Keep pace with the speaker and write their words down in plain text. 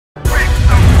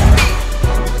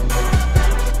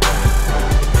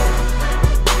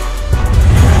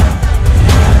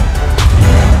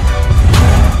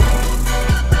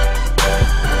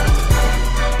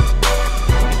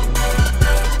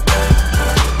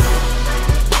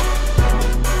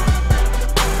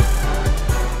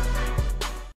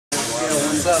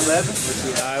11. All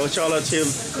right, what y'all up to?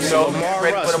 So, Lamar,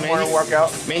 ready Russ, for the morning man.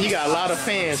 workout. Man, you got a lot of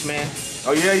fans, man.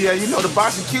 Oh, yeah, you know the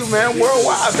boxing cute, man.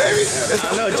 Worldwide, baby.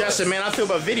 I know, Justin, man. I feel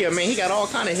about video, man. He got all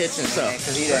kind of hits and stuff.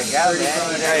 Because he that guy, man.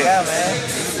 He that guy, man.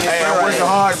 Hey, I'm working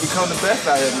hard to become the best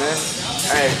out here, man.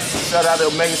 Hey, shout out to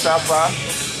Omega South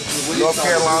 5, North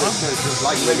Carolina.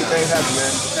 Making things happen, man.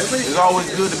 It's always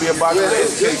good to be a boxer. All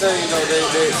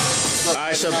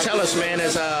right, so tell us, man,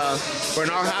 is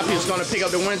Bernard Hopkins going to pick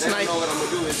up the win tonight?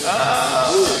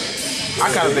 I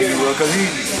kind of think he will, because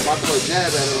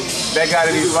that guy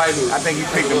that he's fighting, I think he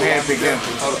picked him, handpicked him.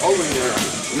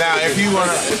 Now, if he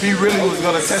really was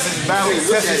going to test his battle,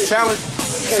 test his challenge,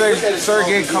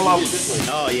 Sergey Kolov.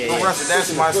 Oh, yeah. Russ,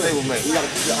 that's my stablemate.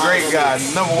 Great guy,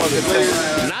 #1 contender.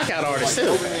 Knockout artist,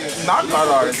 too. Knockout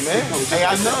artist, man. Hey,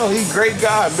 I know, he's a great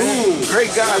guy, man.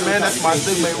 Great guy, man. That's my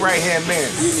stablemate, right-hand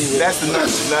man. That's the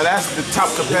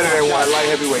top competitor at light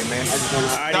heavyweight, man.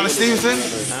 Donnie Stevenson,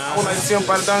 I would like to see him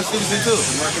fight Donnie Stevenson, too.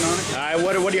 All right,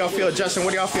 what do y'all feel, Justin?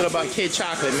 What do y'all feel about Kid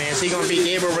Chocolate, man? Is he going to beat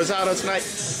Gabriel Rosado tonight?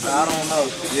 I don't know.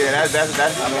 Yeah, that's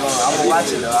I'm going to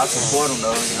watch it, though. I support him,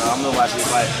 though. You know, I'm going to watch it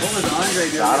fight.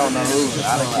 So I don't know who.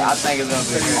 I think it's going to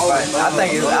be a good fight. I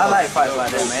like fights like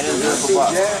that, man. It's good for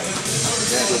boxing.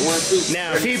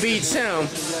 Now, if he beats him,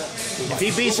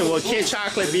 will Kid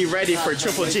Chocolate be ready for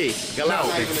Triple G? No.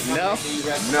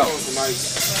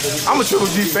 I'm a Triple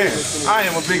G fan. I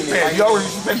am a big fan. You already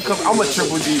respect because I'm a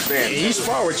Triple G fan. Yeah, you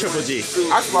spar with Triple G.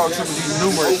 I sparred with Triple G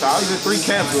numerous times. I was in 3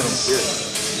 camps with him.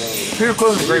 Peter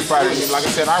Clinton's a great fighter. Like I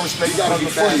said, I respect him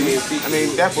before you. I mean,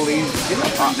 definitely,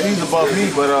 he's above me,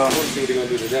 but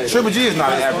Triple G is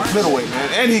not an average middleweight, man.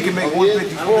 And he can make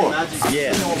 154. I've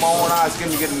seen him with my own eyes,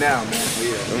 getting down, man.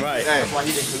 Right. Hey,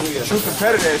 true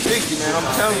competitor at 60, man. I'm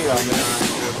telling y'all, man.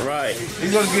 Right. He's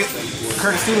going to get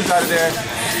Curtis Stevens out of there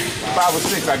 5 or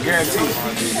 6, I guarantee it.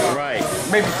 Right.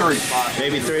 Maybe 3.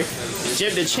 Maybe 3.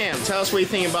 Jib the Champ, tell us what you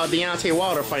think about Deontay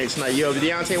Wilder fighting tonight. You a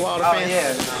Deontay Wilder fan? Oh,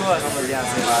 yeah, of course I'm a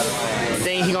Deontay Wilder fan.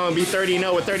 Think he gonna be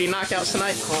 30-0 with 30 knockouts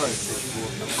tonight? Of course.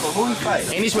 Who he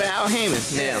fighting? And he's with Al Heyman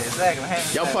now. Yeah, exactly.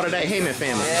 Y'all part of that Heyman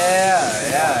family. Yeah.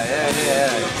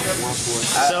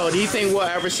 So do you think we'll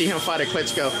ever see him fight a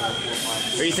Klitschko?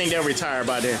 Or you think they'll retire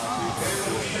by then? I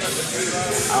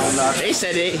don't know. They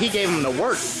said he gave him the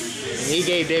work. He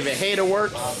gave David Hay the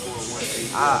work.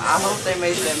 I hope they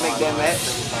make that match.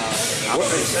 I'm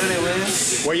pretty sure they will.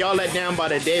 Were y'all let down by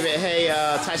the David Hay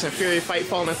Tyson Fury fight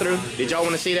falling through? Did y'all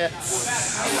want to see that?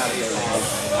 I'm not a David Hay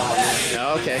fan.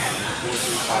 Oh, okay. I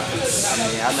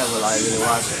mean, I never really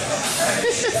watched it.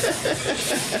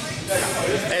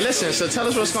 Hey, listen, so tell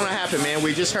us what's going to happen, man.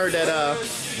 We just heard that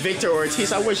Victor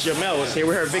Ortiz, I wish Jamel was here.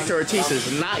 We heard Victor Ortiz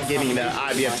is not getting the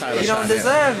IBF title He shot. don't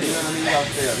deserve it.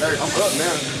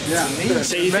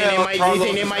 So you think they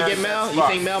might get Mel? You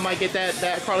think Mel might get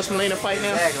that Carlos Molina fight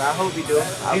now? Exactly. I hope he do.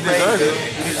 He deserves it.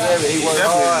 He deserves it. He worked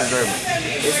hard.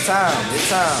 It's time.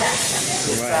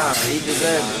 He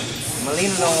deserves it.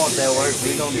 Molina don't want that work, but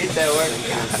he gonna get that work.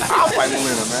 I'll fight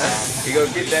Molina, man. He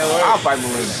gonna get that work. I'll fight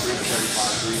Molina.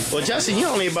 Well, Justin, you're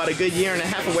only about a good year and a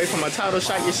half away from a title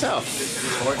shot yourself.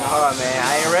 Working hard, man.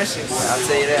 I ain't rushing. I'll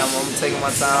tell you that. I'm taking my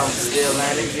time, still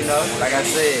learning, you know. Like I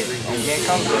said, I'm getting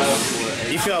comfortable. Do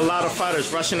you feel a lot of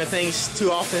fighters rushing to things too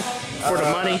often for the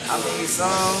money? I mean, some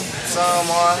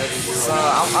are.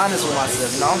 I'm honest with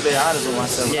myself. You know, I'm very honest with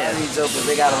myself. Yeah. A lot of these jokers,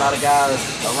 they got a lot of guys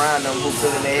around them who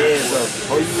filling their heads up.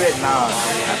 Oh, you ready? Nah.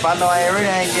 If I know I ain't ready,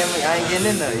 I ain't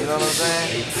getting in there. You know what I'm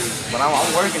saying? But I'm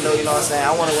working though. You know what I'm saying?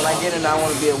 When I get in there, I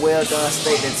want to be a well-done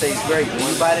steak that tastes great. When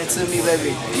you bite into me,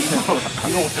 baby, you gonna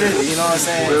feel it. You know what I'm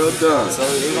saying? Well done. So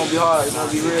it's gonna be hard. It's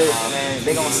gonna be real, man.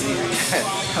 They gonna see.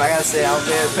 Like I said, I'm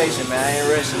very patient, man. I ain't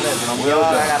rushing nothing. I'm young.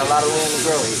 I got a lot of room to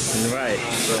grow. Right.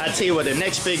 I tell you what, the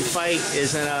next big fight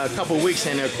is in a couple weeks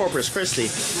in Corpus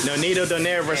Christi. Nonito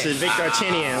Donaire versus Victor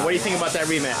Archinian. What do you think about that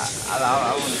rematch?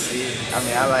 I want to see it. I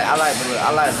mean, I like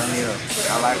Nonito.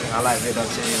 I like Victor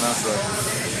Archinian also.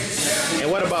 And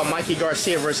what about Mikey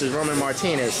Garcia versus Roman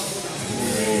Martinez?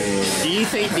 Yeah. Do you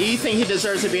think he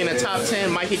deserves to be in the top 10?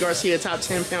 Mikey Garcia top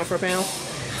 10 pound for pound?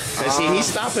 Cause see, he's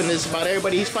stopping this about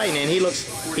everybody he's fighting, and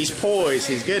he's poised,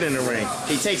 he's good in the ring.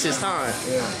 He takes his time.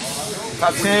 Yeah.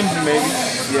 Top 10, maybe.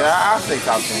 Yeah, I'll say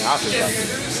top 10. I'll say top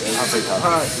 10. I'll say top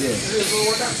 10. Yeah.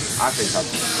 I'll say top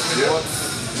 10. Yeah.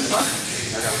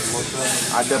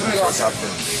 I definitely say top 10.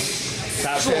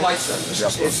 Top 10? I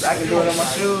can do it on my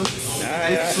shoes.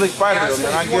 He's a slick fighter, though,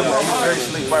 man. I give him. He's a very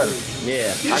slick fighter.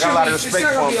 Yeah. I got a lot of respect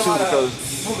for him, too, because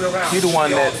he's the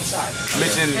one that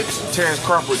mentioned Terrence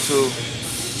Crawford to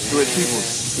his people.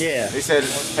 Yeah. They said,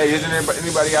 hey, isn't there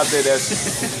anybody out there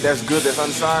that's good, that's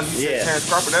unsigned? Yeah. Terrence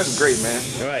Crawford, that's great, man.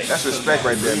 Right. That's respect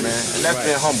right there, man. And that's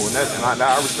being humble. And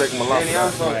I respect him a lot.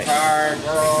 I'm so Right. tired,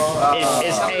 bro.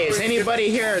 Is anybody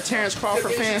here a Terrence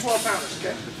Crawford fan?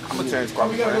 I'm a Terrence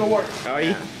Crawford fan. Are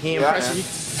you? He impressed you?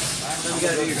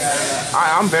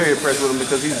 I'm very impressed with him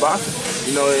because he's boxing.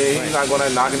 You know, he's not going to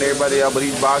knocking everybody out, but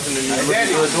he's boxing and he's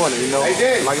looking good doing it, you know.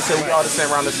 Like I said, we all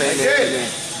around the same age.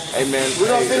 Hey, man,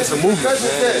 it's a movement,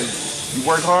 man. And you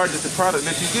work hard, it's the product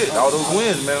that you get. All those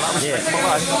wins, man. I respect him a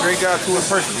lot. He's a great guy too in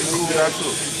person. He's a cool guy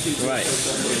too. Right.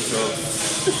 So,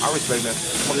 I respect that.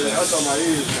 All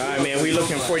right, man. We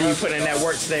looking for you putting in that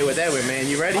work today with Edwin, man.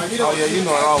 You ready? Oh, yeah, you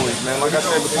know it always, man. Like I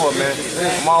said before, man,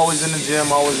 I'm always in the gym,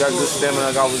 always got good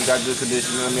stamina, I always got good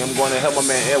conditioning. I mean, I'm going to help my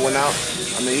man Edwin out.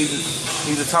 I mean,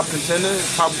 he's a top contender,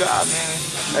 top guy, man.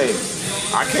 Hey,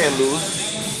 I can't lose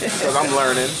because I'm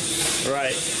learning.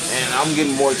 Right. And I'm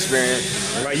getting more experience.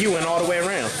 Right, you went all the way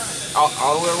around.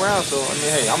 All the way around, so, I mean,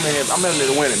 hey, I'm in here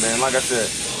to win it, man. Like I said,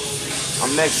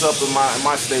 I'm next up in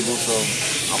my stable, so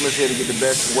I'm just here to get the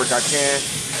best work I can,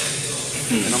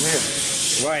 and I'm here.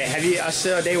 Right. I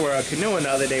saw they were canoeing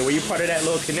the other day. Were you part of that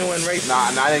little canoeing race?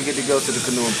 Nah, I didn't get to go to the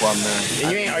canoeing part, man.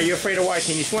 And are you afraid of water?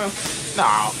 Can you swim?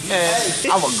 Nah, man,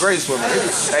 I'm a great swimmer.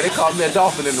 Hey, they called me a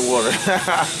dolphin in the water.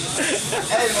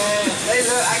 Hey,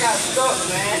 man, I got stuck,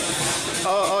 man.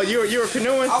 Oh, you were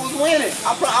canoeing? I was winning.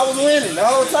 I was winning the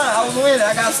whole time. I was winning.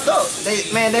 I got stuck. They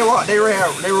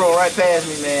rolled right past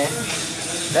me, man.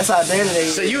 That's how dirty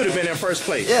they. So you would have been in first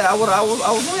place. Yeah, I was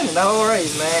winning the whole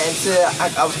race, man. Until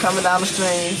I was coming down the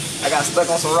stream, I got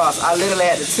stuck on some rocks. I literally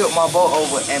had to tilt my boat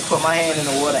over and put my hand in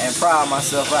the water and pry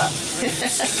myself out.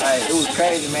 Like, it was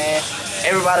crazy, man.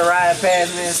 Everybody riding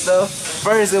past me and stuff.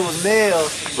 First it was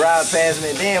Mel riding past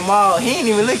me, then Maul, he didn't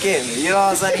even look at me. You know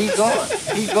what I'm saying? He going.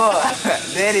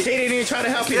 Then he didn't even try to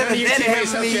help you. None of your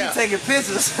teammates helped you out. taking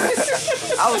pictures.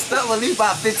 I was stuck for at least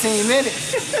about 15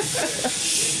 minutes.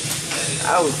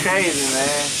 That was crazy,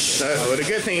 man. So, well, the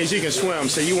good thing is you can swim,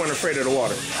 so you weren't afraid of the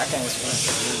water. I can't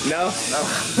swim. No? No.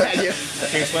 You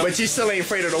can't swim? But you still ain't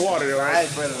afraid of the water, though, right? I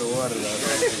ain't afraid of the water, though.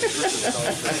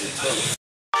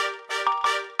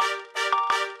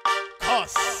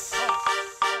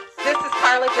 This is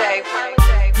Carla J.